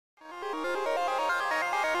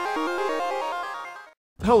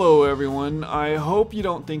Hello everyone, I hope you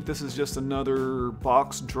don't think this is just another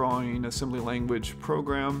box drawing assembly language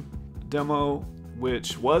program demo,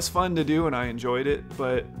 which was fun to do and I enjoyed it,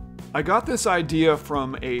 but I got this idea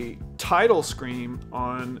from a title screen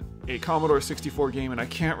on a Commodore 64 game, and I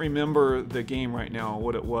can't remember the game right now,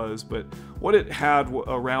 what it was, but what it had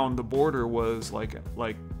around the border was like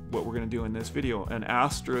what we're going to do in this video, an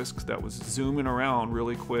asterisk that was zooming around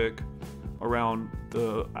really quick around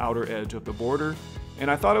the outer edge of the border. And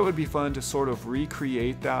I thought it would be fun to sort of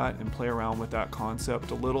recreate that and play around with that concept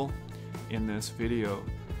a little in this video.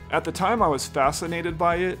 At the time I was fascinated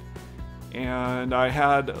by it, and I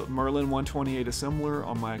had Merlin 128 assembler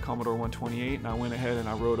on my Commodore 128, and I went ahead and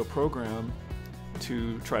I wrote a program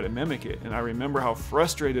to try to mimic it. And I remember how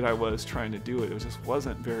frustrated I was trying to do it. It just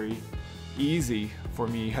wasn't very easy for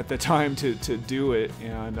me at the time to do it,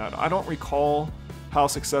 and I don't recall how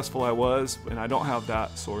successful I was, and I don't have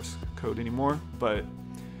that source code anymore. But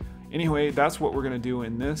anyway, that's what we're going to do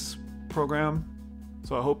in this program.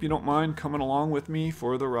 So I hope you don't mind coming along with me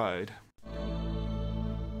for the ride.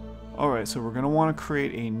 Alright, so we're going to want to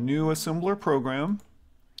create a new assembler program.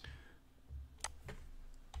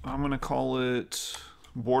 I'm going to call it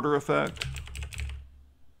Border Effect.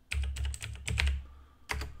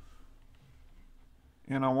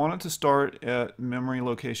 And I want it to start at memory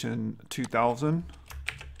location 2000.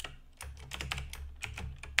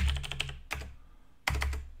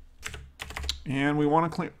 And we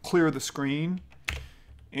want to clear the screen.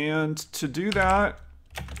 And to do that,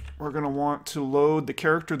 we're going to want to load the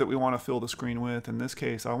character that we want to fill the screen with. In this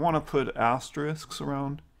case, I want to put asterisks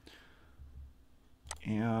around.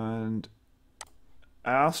 And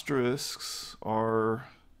asterisks are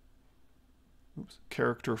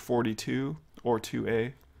character 42 or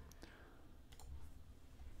 2A.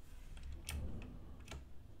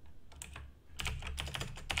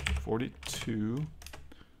 (42).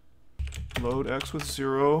 Load X with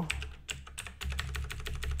 0.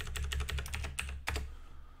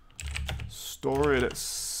 Store it at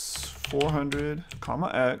 400, comma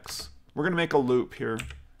X. We're going to make a loop here.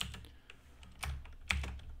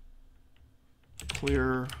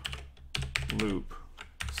 Clear loop.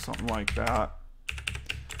 Something like that.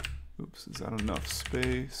 Oops, is that enough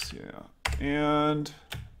space? Yeah. And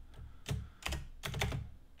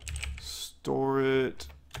store it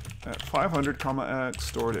at 500, comma X.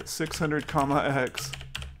 Store it at 600, comma X.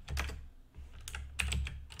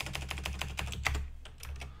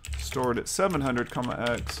 Store it at 700, comma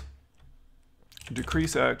X.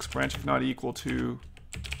 Decrease X, branch if not equal to,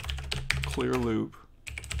 clear loop.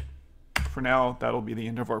 For now, that'll be the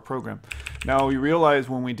end of our program. Now we realize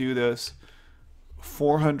when we do this,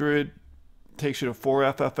 400 takes you to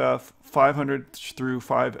 4FFF, 500 through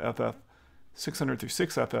 5FF, 600 through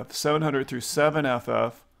 6FF, 700 through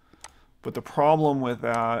 7FF. But the problem with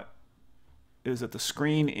that is that the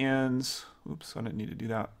screen ends, oops, I didn't need to do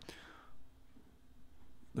that.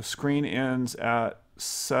 The screen ends at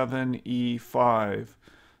 7E5.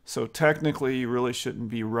 So technically you really shouldn't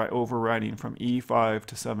be overwriting from E5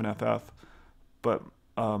 to 7FF. But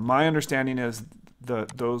my understanding is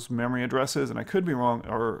that those memory addresses, and I could be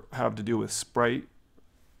wrong, have to do with sprites.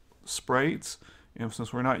 And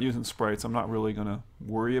since we're not using sprites, I'm not really going to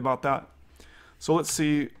worry about that. So let's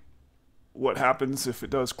see what happens if it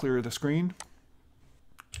does clear the screen.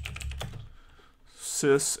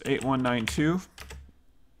 Sys8192.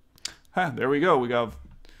 There we go. We got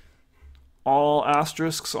all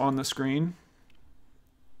asterisks on the screen.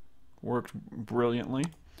 Worked brilliantly.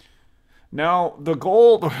 Now the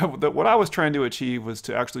goal, what I was trying to achieve was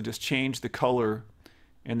to actually just change the color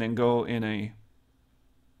and then go in a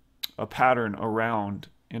pattern around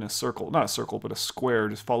in a circle. Not a circle, but a square.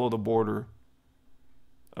 Just follow the border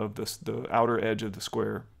of the outer edge of the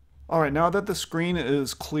square. Alright, now that the screen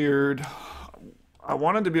is cleared, I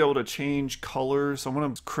wanted to be able to change colors. So I'm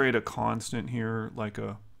going to create a constant here, like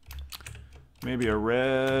maybe a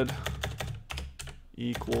red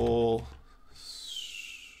equal,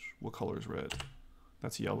 what color is red?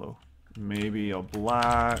 That's yellow. Maybe a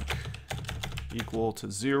black equal to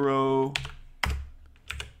 0.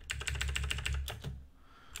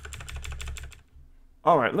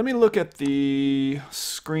 Alright, let me look at the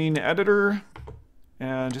screen editor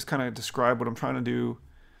and just kind of describe what I'm trying to do.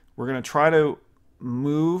 We're going to try to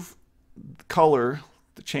move color,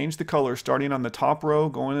 change the color starting on the top row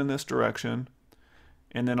going in this direction,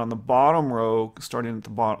 and then on the bottom row starting at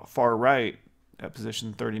the far right at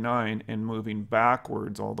position 39 and moving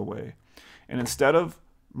backwards all the way. And instead of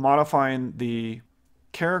modifying the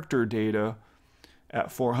character data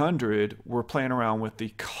at 400, we're playing around with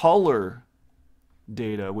the color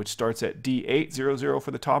data, which starts at D800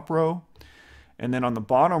 for the top row And then on the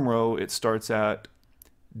bottom row, it starts at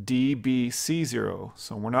DBC0.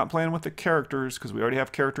 So we're not playing with the characters because we already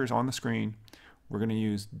have characters on the screen. We're going to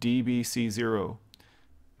use DBC0.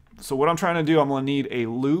 So what I'm trying to do, I'm going to need a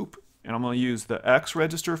loop, and I'm going to use the X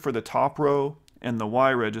register for the top row and the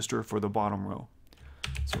Y register for the bottom row.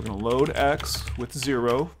 So we're going to load X with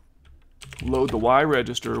 0, load the Y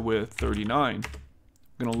register with 39.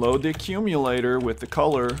 We're going to load the accumulator with the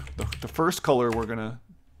color, the first color we're going to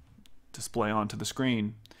display onto the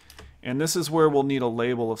screen. And this is where we'll need a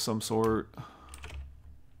label of some sort.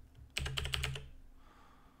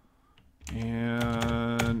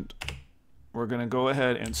 And we're going to go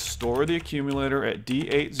ahead and store the accumulator at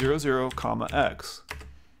D800, X.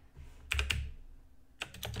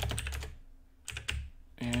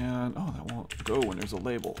 And, oh, that won't go when there's a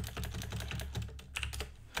label.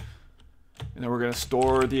 And then we're going to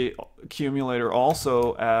store the accumulator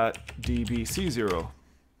also at DBC0,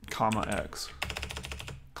 X,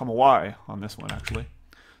 Y on this one actually.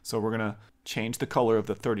 So we're going to change the color of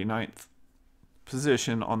the 39th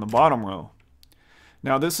position on the bottom row.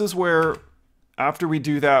 Now this is where, after we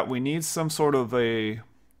do that, we need some sort of a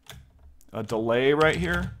delay right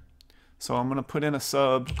here. So I'm going to put in a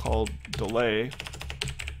sub called delay.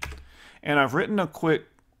 And I've written a quick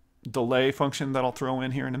delay function that I'll throw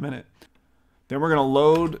in here in a minute. Then we're going to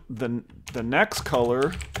load the next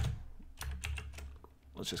color.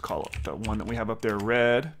 Let's just call it the one that we have up there,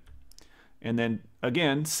 red. And then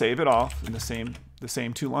again, save it off in the same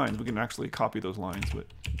two lines. We can actually copy those lines with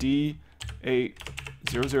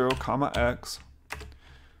D800, X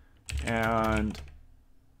and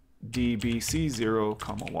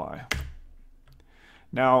DBC0, Y.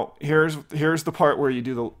 Now here's the part where you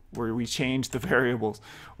do where we change the variables.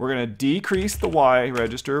 We're going to decrease the Y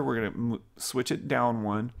register. We're going to switch it down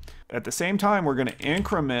one. At the same time, we're going to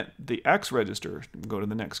increment the X register. Go to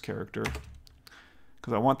the next character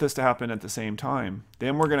because I want this to happen at the same time.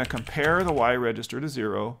 Then we're going to compare the Y register to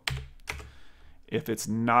 0. If it's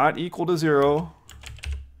not equal to 0,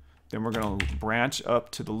 then we're going to branch up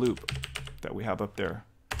to the loop that we have up there.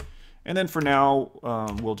 And then for now,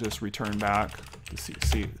 we'll just return back to see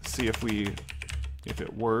if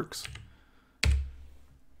it works.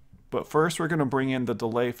 But first, we're going to bring in the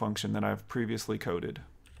delay function that I've previously coded.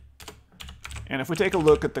 And if we take a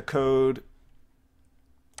look at the code,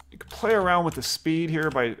 you can play around with the speed here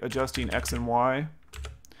by adjusting X and Y.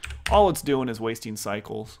 All it's doing is wasting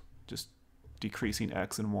cycles, just decreasing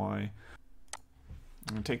X and Y.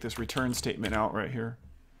 I'm going to take this return statement out right here.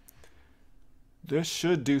 This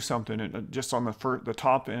should do something just on the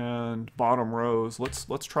top and bottom rows.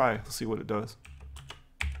 Let's try. Let's see what it does.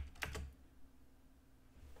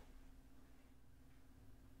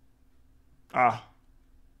 Ah,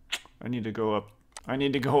 I need to go up. I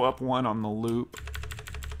need to go up one on the loop.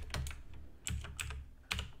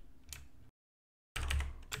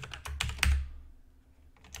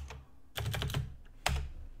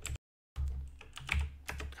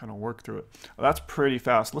 Kind of work through it. Oh, that's pretty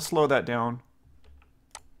fast. Let's slow that down.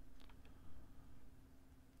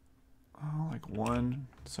 Oh, like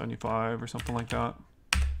 175 or something like that.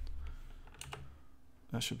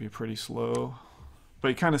 That should be pretty slow. But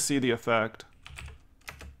you kind of see the effect.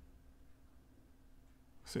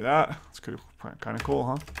 See that? It's kind of cool,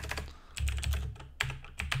 huh?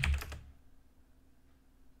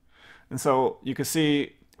 And so you can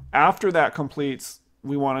see after that completes,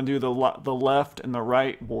 we want to do the left and the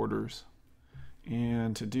right borders.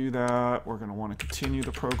 And to do that, we're going to want to continue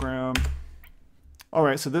the program. All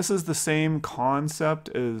right, so this is the same concept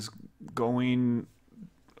as going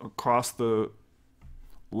across the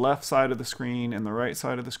left side of the screen and the right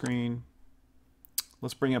side of the screen.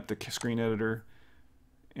 Let's bring up the screen editor.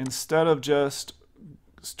 Instead of just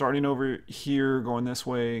starting over here, going this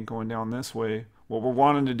way, and going down this way, what we're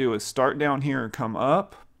wanting to do is start down here and come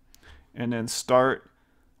up, and then start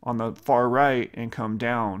on the far right and come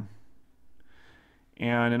down.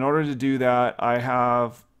 And in order to do that, I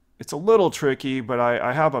have, it's a little tricky, but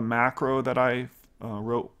I have a macro that I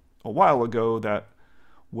wrote a while ago that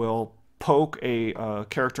will poke a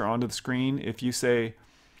character onto the screen. If you say,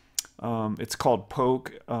 it's called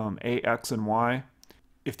poke A, X, and Y.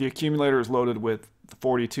 If the accumulator is loaded with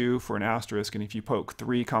 42 for an asterisk, and if you poke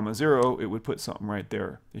 3, 0, it would put something right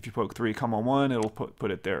there. If you poke 3, 1, it'll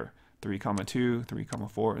put it there. 3, 2, 3,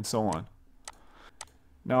 4, and so on.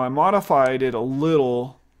 Now I modified it a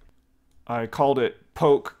little. I called it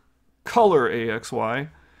poke color AXY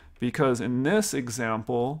because in this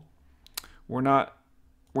example, we're not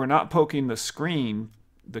poking the screen,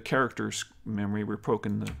 the character's memory, we're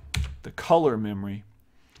poking the color memory.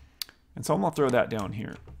 And so I'm going to throw that down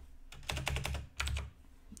here.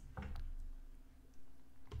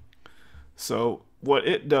 So what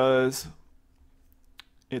it does,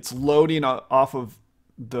 it's loading off of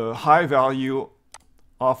the high value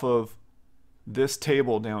off of this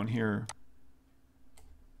table down here,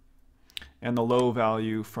 and the low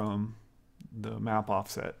value from the map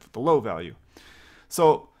offset, the low value.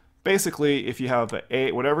 So basically, if you have the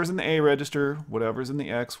A, whatever's in the A register, whatever's in the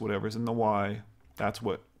X, whatever's in the Y, that's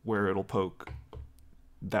where it'll poke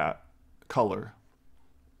that color.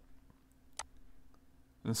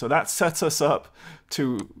 And so that sets us up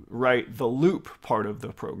to write the loop part of the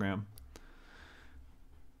program.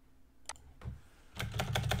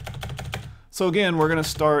 So again, we're going to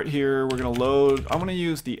start here. We're going to load. I'm going to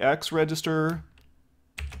use the X register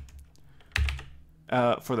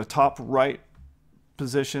for the top right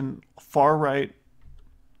position, far right,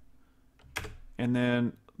 and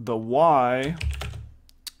then the Y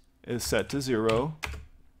is set to 0.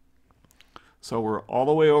 So we're all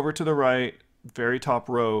the way over to the right, very top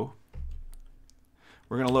row.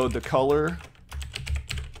 We're going to load the color,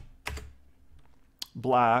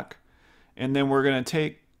 black, and then we're going to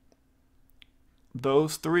take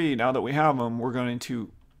those three, now that we have them, we're going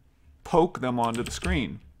to poke them onto the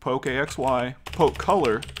screen. Poke AXY, poke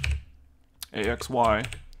color AXY,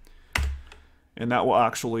 and that will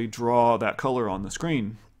actually draw that color on the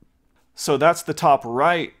screen. So that's the top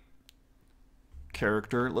right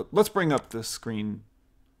character. Let's bring up the screen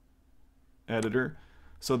editor.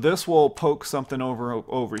 So this will poke something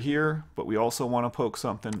over here, but we also want to poke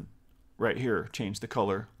something right here, change the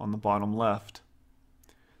color on the bottom left.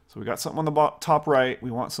 So we got something on the top right,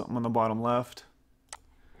 we want something on the bottom left.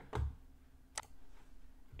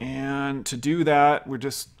 And to do that, we're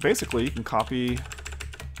just basically, you can copy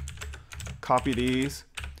these,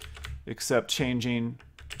 except changing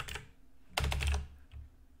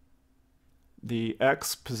the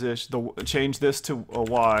X position, change this to a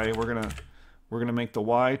Y. We're gonna make the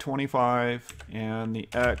Y 25 and the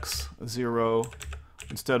X 0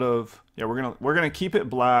 instead of, yeah, we're gonna keep it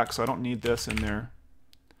black, so I don't need this in there.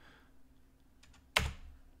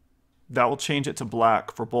 That will change it to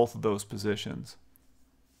black for both of those positions.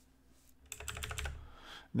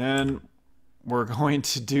 Then we're going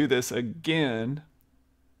to do this again,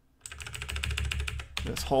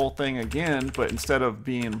 this whole thing again, but instead of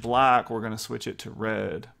being black, we're going to switch it to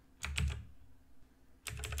red.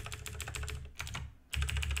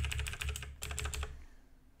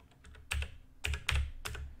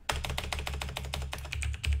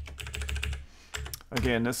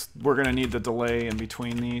 Again, we're going to need the delay in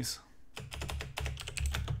between these.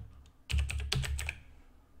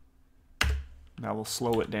 That will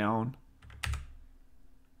slow it down.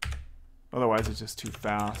 Otherwise, it's just too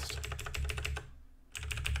fast.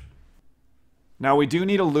 Now we do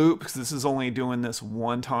need a loop because this is only doing this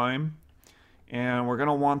one time. And we're going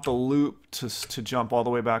to want the loop to jump all the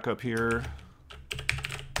way back up here.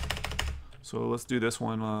 So let's do this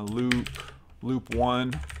one, loop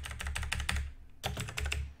 1.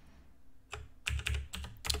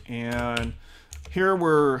 And here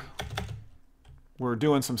we're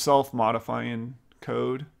doing some self-modifying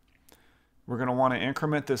code. We're going to want to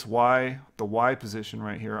increment this Y, the Y position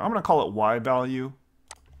right here. I'm going to call it Y value.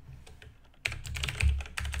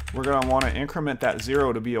 We're going to want to increment that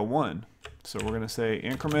 0 to be a 1. So we're going to say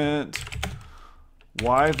increment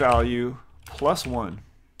Y value plus 1.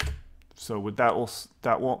 So with that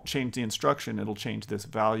won't change the instruction, it'll change this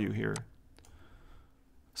value here.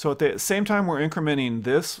 So at the same time we're incrementing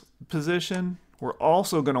this position, we're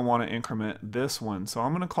also going to want to increment this one. So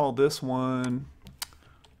I'm going to call this one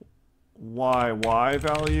Y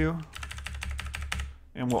value,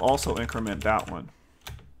 and we'll also increment that one.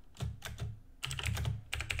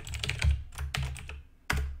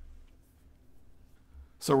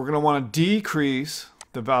 So we're going to want to decrease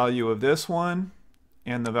the value of this one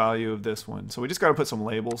and the value of this one. So we just got to put some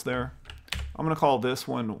labels there. I'm going to call this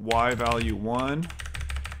one Y value 1.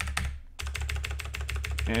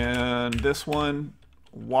 And this one,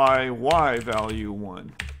 Y value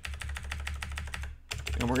 1.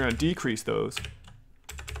 And we're going to decrease those.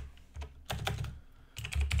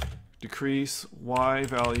 Decrease Y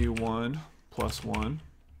value 1 plus 1.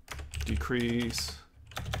 Decrease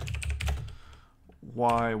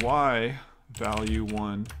Y value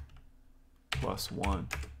 1 plus 1.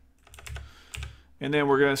 And then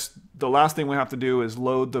the last thing we have to do is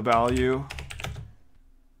load the value.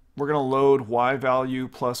 We're going to load Y value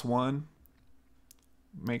plus 1.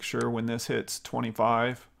 Make sure when this hits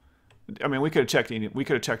 25. I mean, we could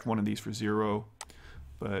have checked one of these for 0,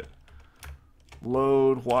 but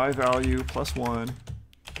load Y value plus 1.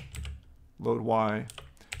 Load Y.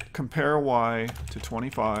 Compare Y to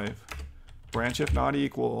 25. Branch if not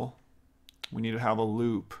equal. We need to have a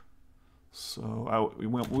loop. So we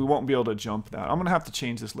won't be able to jump that. I'm going to have to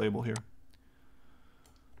change this label here.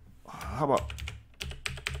 How about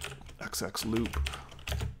XX loop?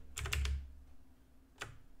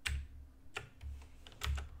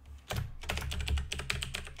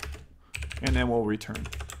 And then we'll return.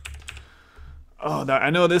 Oh, I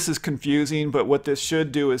know this is confusing, but what this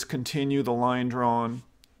should do is continue the line drawn,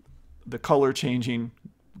 the color changing,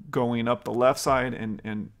 going up the left side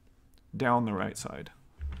and down the right side,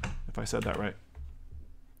 if I said that right.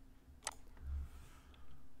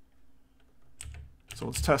 So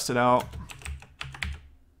let's test it out.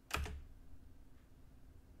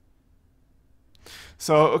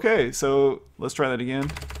 So, okay, so let's try that again.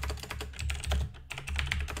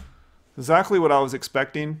 Exactly what I was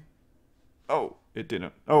expecting. Oh, it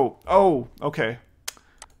didn't. Oh, okay.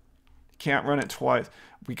 Can't run it twice.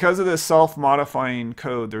 Because of this self-modifying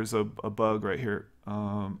code, there's a bug right here.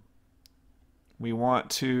 We want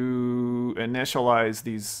to initialize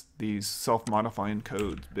these self-modifying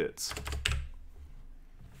code bits.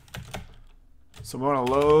 So we want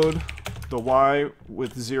to load the y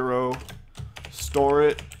with 0, store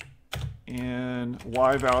it in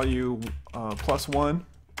y value +1,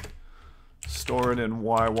 store it in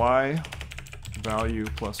yy value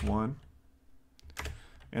 +1,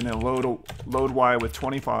 and then load y with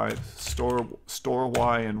 25, store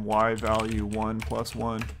y in y value 1 +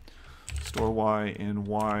 1, store y in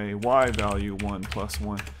y value 1 +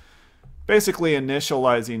 1. Basically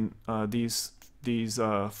initializing these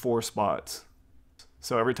 4 spots.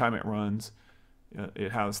 So every time it runs,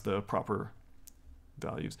 it has the proper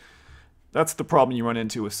values. That's the problem you run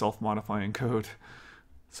into with self-modifying code.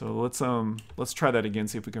 So let's try that again,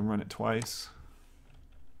 see if we can run it twice.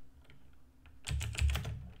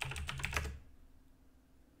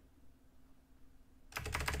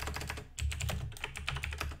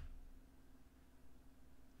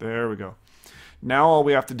 There we go. Now all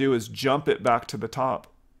we have to do is jump it back to the top.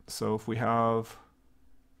 So if we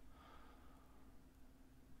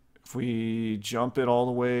jump it all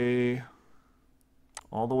the way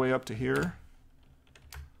up to here,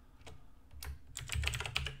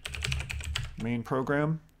 main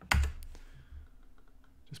program,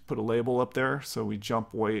 just put a label up there so we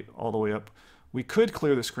jump weight all the way up. We could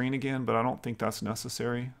clear the screen again, but I don't think that's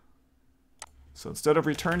necessary. So instead of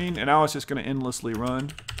returning, and now it's just going to endlessly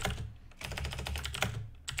run.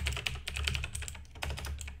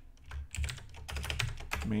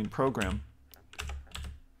 Main program.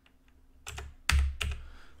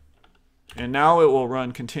 And now it will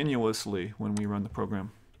run continuously when we run the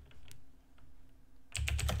program.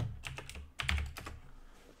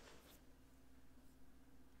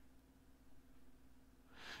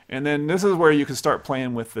 And then this is where you can start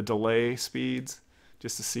playing with the delay speeds,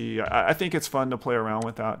 just to see. I think it's fun to play around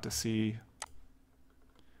with that to see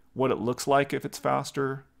what it looks like if it's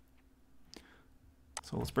faster.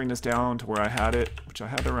 So let's bring this down to where I had it, which I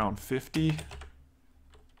had around 50.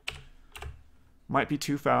 Might be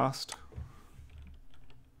too fast.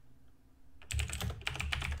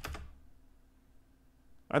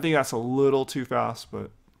 I think that's a little too fast, but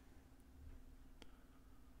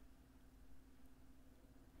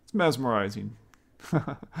it's mesmerizing.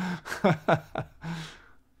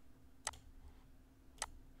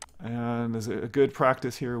 And as a good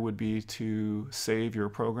practice here would be to save your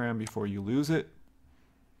program before you lose it.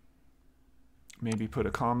 Maybe put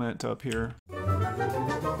a comment up here.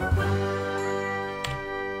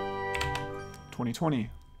 2020.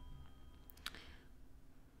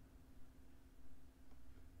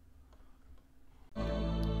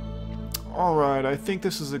 Alright, I think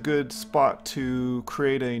this is a good spot to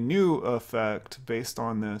create a new effect based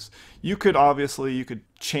on this. You could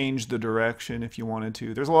change the direction if you wanted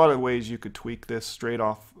to. There's a lot of ways you could tweak this straight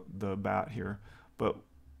off the bat here. But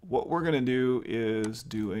what we're going to do is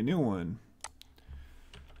do a new one.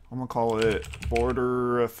 I'm going to call it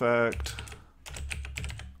Border Effect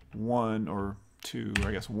 1 or 2,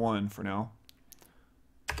 I guess 1 for now.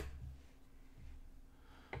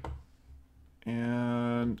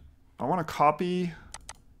 And I want to copy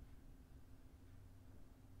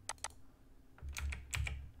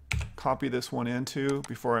this one into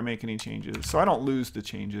before I make any changes, so I don't lose the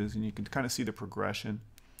changes, and you can kind of see the progression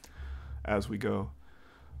as we go.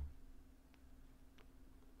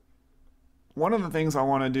 One of the things I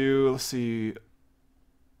want to do, let's see,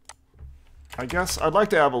 I guess I'd like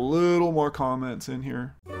to have a little more comments in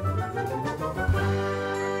here.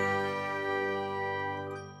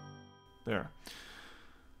 There.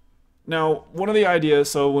 Now, one of the ideas,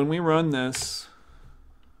 so when we run this,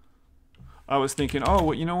 I was thinking, oh,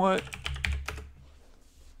 well, you know what?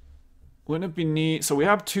 Wouldn't it be neat? So we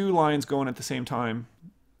have 2 lines going at the same time.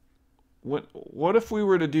 what if we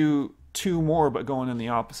were to do 2 more but going in the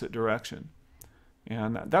opposite direction?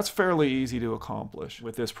 And that's fairly easy to accomplish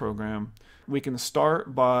with this program. We can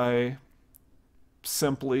start by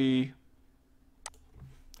simply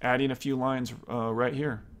adding a few lines right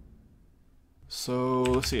here. So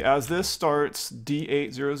let's see, as this starts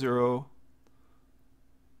D800,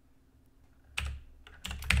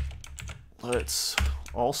 let's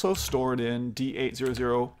also store it in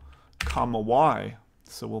D800, comma Y.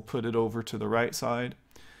 So we'll put it over to the right side.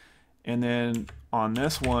 And then on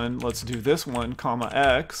this one, let's do this one, comma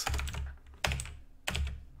X.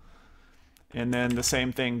 And then the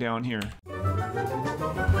same thing down here.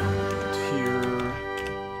 Here,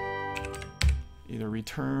 either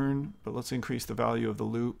return, but let's increase the value of the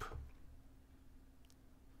loop.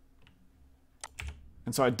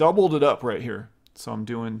 And so I doubled it up right here. So I'm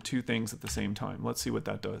doing 2 things at the same time. Let's see what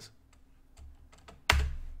that does.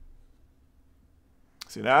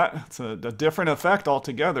 See that? It's a different effect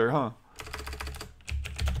altogether, huh?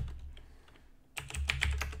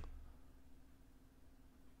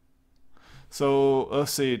 So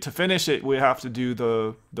let's see, to finish it, we have to do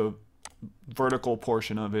the vertical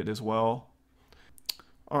portion of it as well.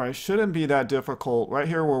 All right, shouldn't be that difficult. Right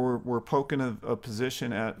here where we're poking a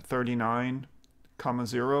position at 39,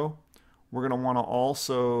 0, we're gonna wanna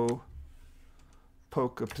also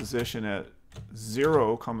poke a position at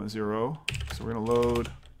 0, 0. So we're gonna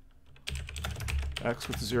load X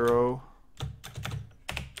with 0,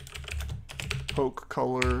 poke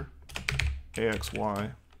color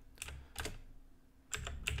AXY.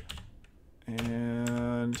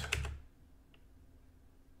 And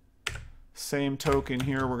same token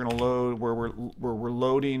here, we're going to load where we're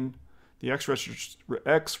loading the X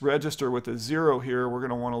register with a 0 here. We're going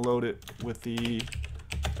to want to load it with the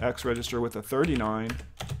X register with a 39.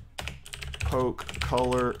 Poke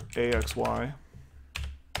color AXY.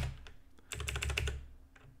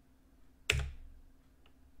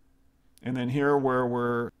 And then here where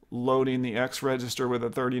we're loading the X register with a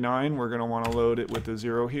 39, we're going to want to load it with a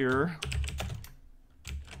 0 here.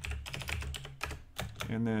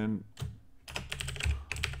 And then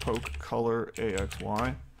poke color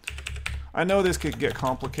AXY. I know this could get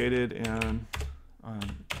complicated and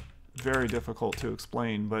very difficult to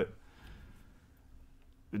explain, but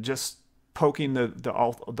just poking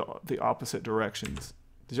the opposite directions,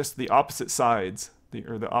 just the opposite sides,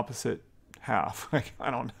 or the opposite half.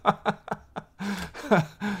 I don't know.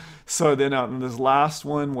 So then on this last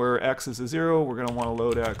one where X is a 0, we're going to want to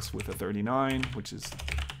load X with a 39, which is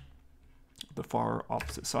the far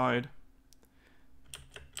opposite side.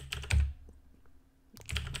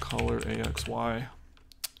 Color AXY.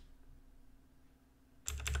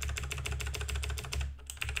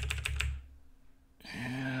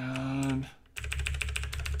 And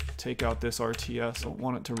take out this RTS. I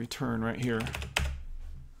want it to return right here.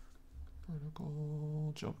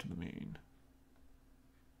 Vertical, jump to the main.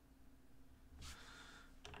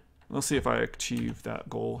 Let's see if I achieve that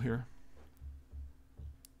goal here.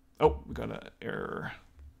 Oh, we got an error.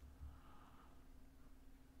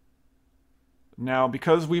 Now,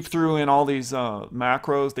 because we've threw in all these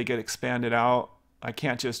macros, they get expanded out. I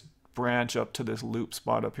can't just branch up to this loop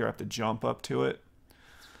spot up here. I have to jump up to it.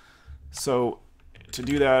 So to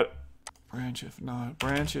do that, branch if not,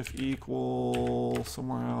 branch if equal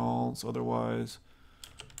somewhere else. Otherwise,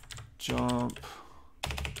 jump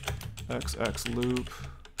XX loop.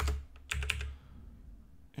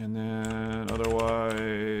 And then otherwise,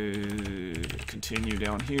 continue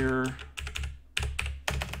down here.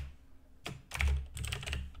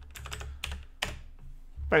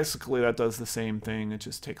 Basically, that does the same thing. It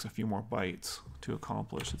just takes a few more bytes to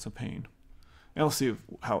accomplish. It's a pain. And let's see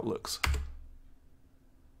how it looks.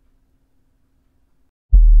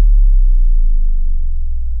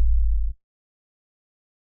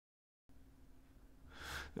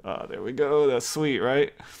 There we go. That's sweet,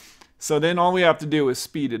 right? So then all we have to do is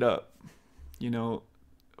speed it up, you know,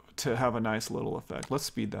 to have a nice little effect. Let's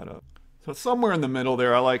speed that up. So somewhere in the middle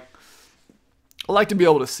there, I like to be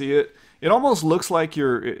able to see it. It almost looks like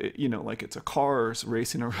you're, you know, like it's a car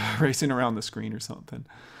racing around the screen or something.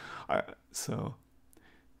 So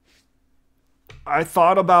I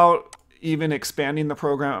thought about even expanding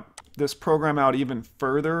this program out even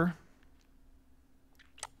further.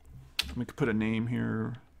 We could put a name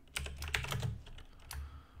here.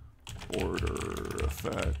 Border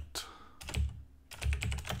effect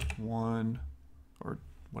 1 or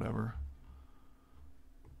whatever.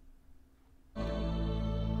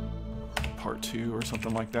 Part 2 or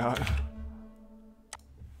something like that.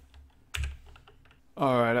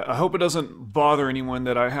 Alright, I hope it doesn't bother anyone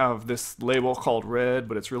that I have this label called red,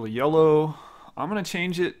 but it's really yellow. I'm going to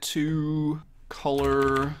change it to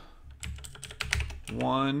color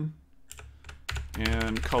 1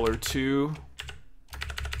 and color 2.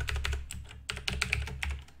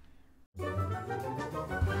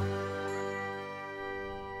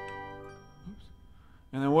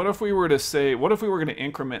 And then what if we were to say, what if we were going to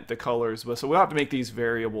increment the colors? But so we'll have to make these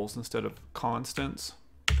variables instead of constants,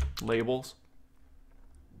 labels.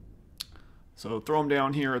 So throw them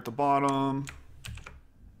down here at the bottom.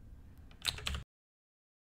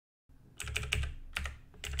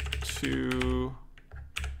 To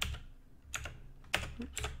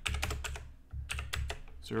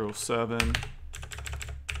 0.7.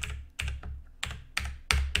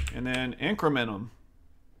 And then increment them.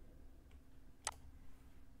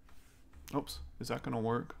 Oops, is that going to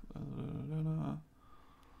work?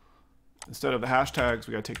 Instead of the hashtags,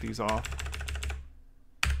 we got to take these off.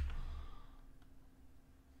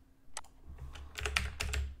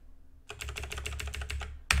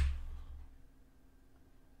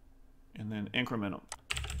 And then increment them.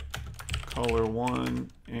 Color 1,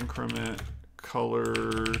 increment,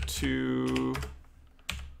 color 2.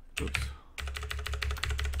 Oops.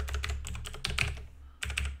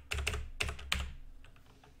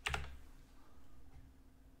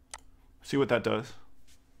 See what that does.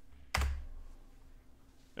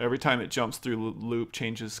 Every time it jumps through the loop,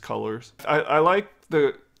 changes colors. I like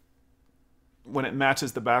when it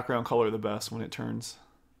matches the background color the best, when it turns.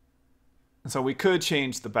 And so we could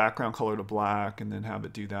change the background color to black and then have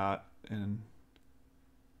it do that. And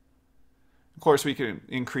of course we can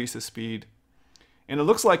increase the speed. And it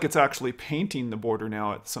looks like it's actually painting the border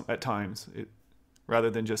now at times, rather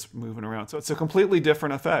than just moving around. So it's a completely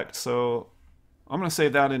different effect. So I'm going to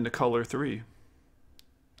save that into color 3.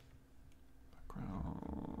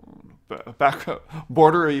 Background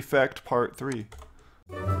border effect part 3.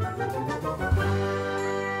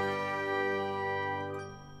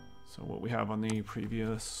 So what we have on the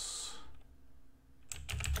previous.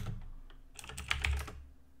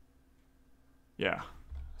 Yeah.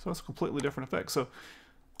 So it's a completely different effect. So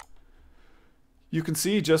you can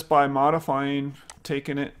see just by modifying,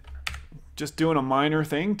 taking it, just doing a minor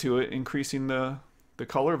thing to it, increasing the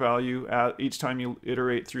color value at each time you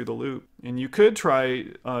iterate through the loop. And you could try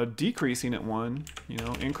decreasing it 1,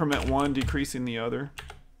 increment 1, decreasing the other,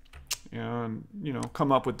 and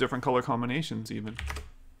come up with different color combinations even.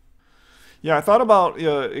 Yeah, I thought about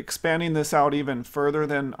expanding this out even further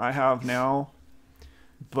than I have now,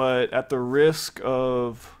 but at the risk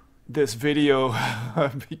of this video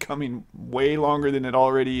becoming way longer than it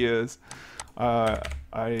already is, I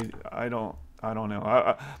don't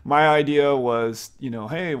know. My idea was,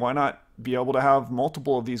 hey, why not be able to have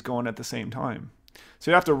multiple of these going at the same time? So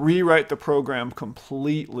you have to rewrite the program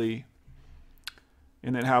completely,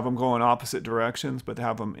 and then have them go in opposite directions, but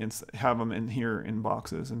have them in here in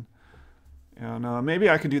boxes, and maybe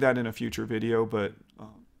I could do that in a future video. But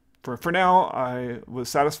for now, I was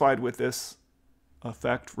satisfied with this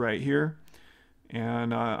effect right here,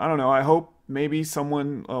 and I don't know. I hope maybe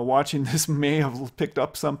someone watching this may have picked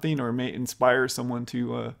up something, or may inspire someone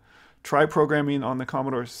to try programming on the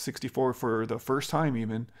Commodore 64 for the first time,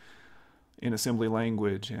 even in assembly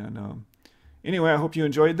language. And anyway, I hope you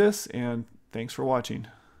enjoyed this, and thanks for watching.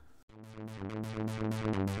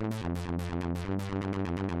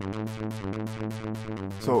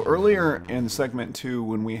 So earlier in segment 2,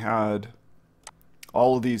 when we had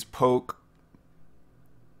all of these poke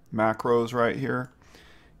macros right here,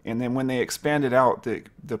 and then when they expanded out,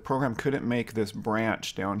 the program couldn't make this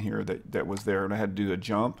branch down here that was there, and I had to do a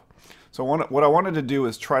jump. So what I wanted to do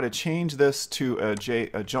is try to change this to a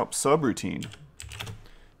jump subroutine,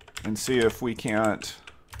 and see if we can't,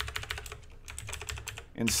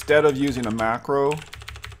 instead of using a macro,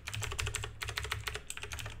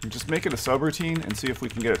 just make it a subroutine and see if we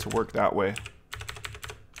can get it to work that way.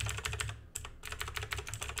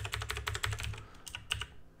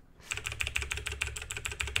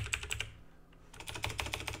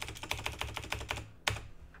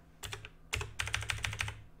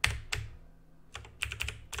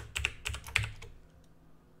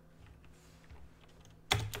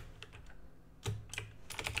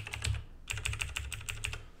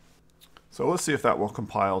 So let's see if that will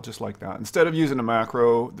compile just like that. Instead of using a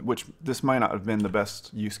macro, which this might not have been the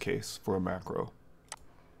best use case for a macro.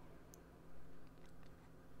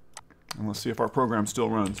 And let's see if our program still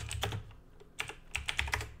runs.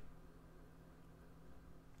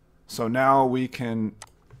 So now we can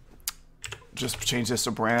just change this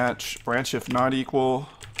to branch if not equal,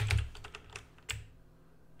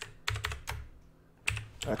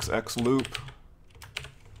 XX loop.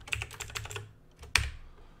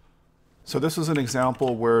 So this was an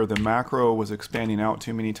example where the macro was expanding out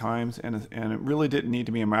too many times, and it really didn't need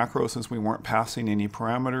to be a macro since we weren't passing any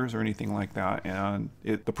parameters or anything like that, and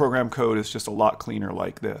the program code is just a lot cleaner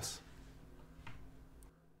like this.